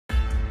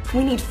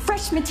We need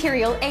fresh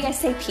material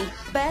ASAP.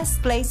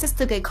 Best places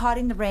to get caught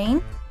in the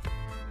rain?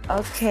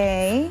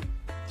 Okay.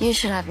 You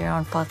should have your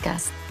own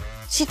podcast.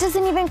 She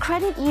doesn't even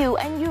credit you,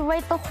 and you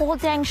write the whole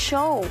dang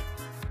show.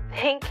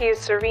 Thank you,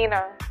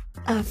 Serena.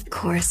 Of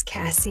course,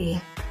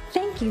 Cassie.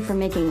 Thank you for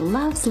making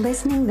Love's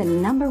Listening the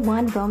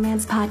 #1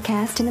 romance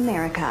podcast in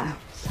America.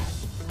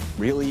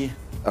 Really?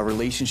 A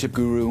relationship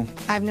guru?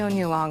 I've known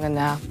you long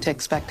enough to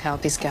expect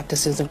healthy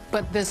skepticism,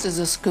 but this is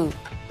a scoop.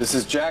 This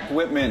is Jack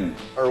Whitman.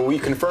 Are we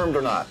confirmed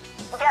or not?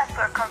 Yes,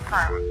 we're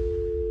confirmed.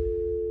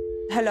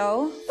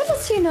 Hello? What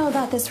else do you know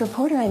about this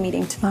reporter I'm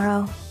meeting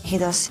tomorrow? He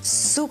does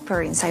super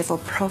insightful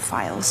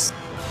profiles.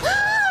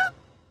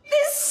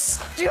 This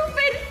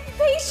stupid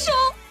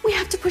facial! We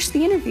have to push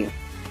the interview.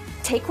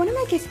 Take one of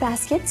my gift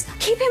baskets.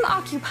 Keep him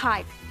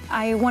occupied.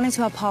 I wanted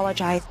to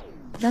apologize.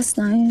 That's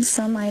nice.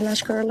 Some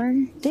eyelash curler.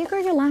 Do you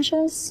curl your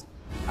lashes?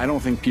 I don't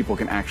think people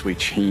can actually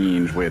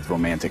change with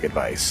romantic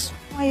advice.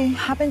 I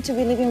happen to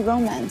believe in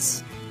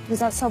romance. Is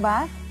that so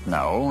bad?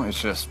 No,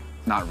 it's just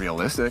not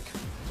realistic.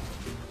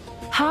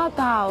 How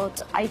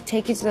about I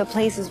take you to the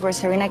places where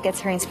Serena gets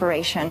her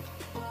inspiration?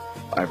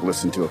 I've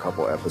listened to a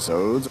couple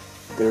episodes.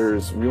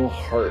 There's real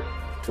heart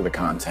to the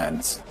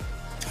content.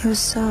 He was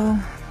so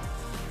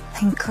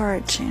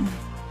encouraging.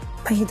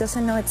 But he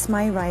doesn't know it's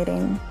my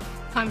writing.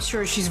 I'm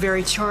sure she's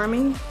very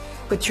charming,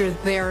 but you're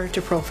there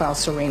to profile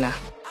Serena.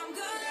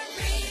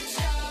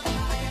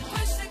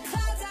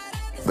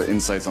 The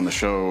insights on the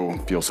show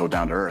feel so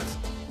down to earth.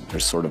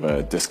 There's sort of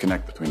a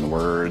disconnect between the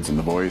words and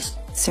the voice.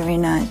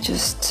 Serena,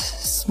 just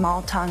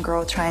small town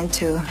girl trying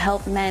to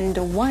Help mend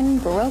one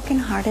broken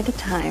heart at a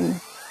time.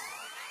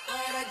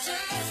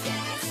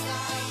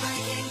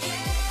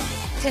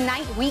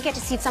 Tonight, we get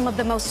to see some of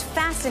the most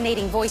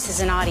fascinating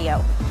voices in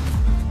audio.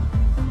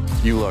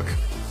 You look,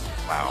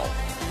 wow.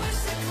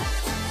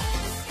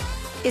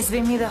 It's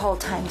been me the whole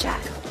time,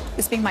 Jack.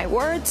 It's been my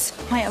words,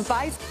 my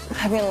advice.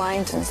 I've been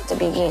lying since the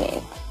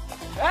beginning.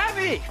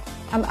 Abby!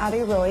 I'm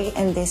Abby Roy,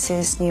 and this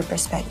is New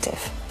Perspective.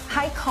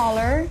 Hi,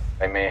 caller.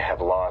 I may have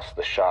lost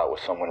the shot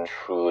with someone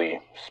truly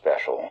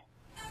special.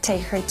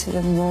 Take her to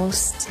the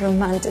most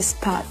romantic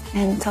spot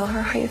and tell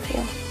her how you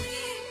feel.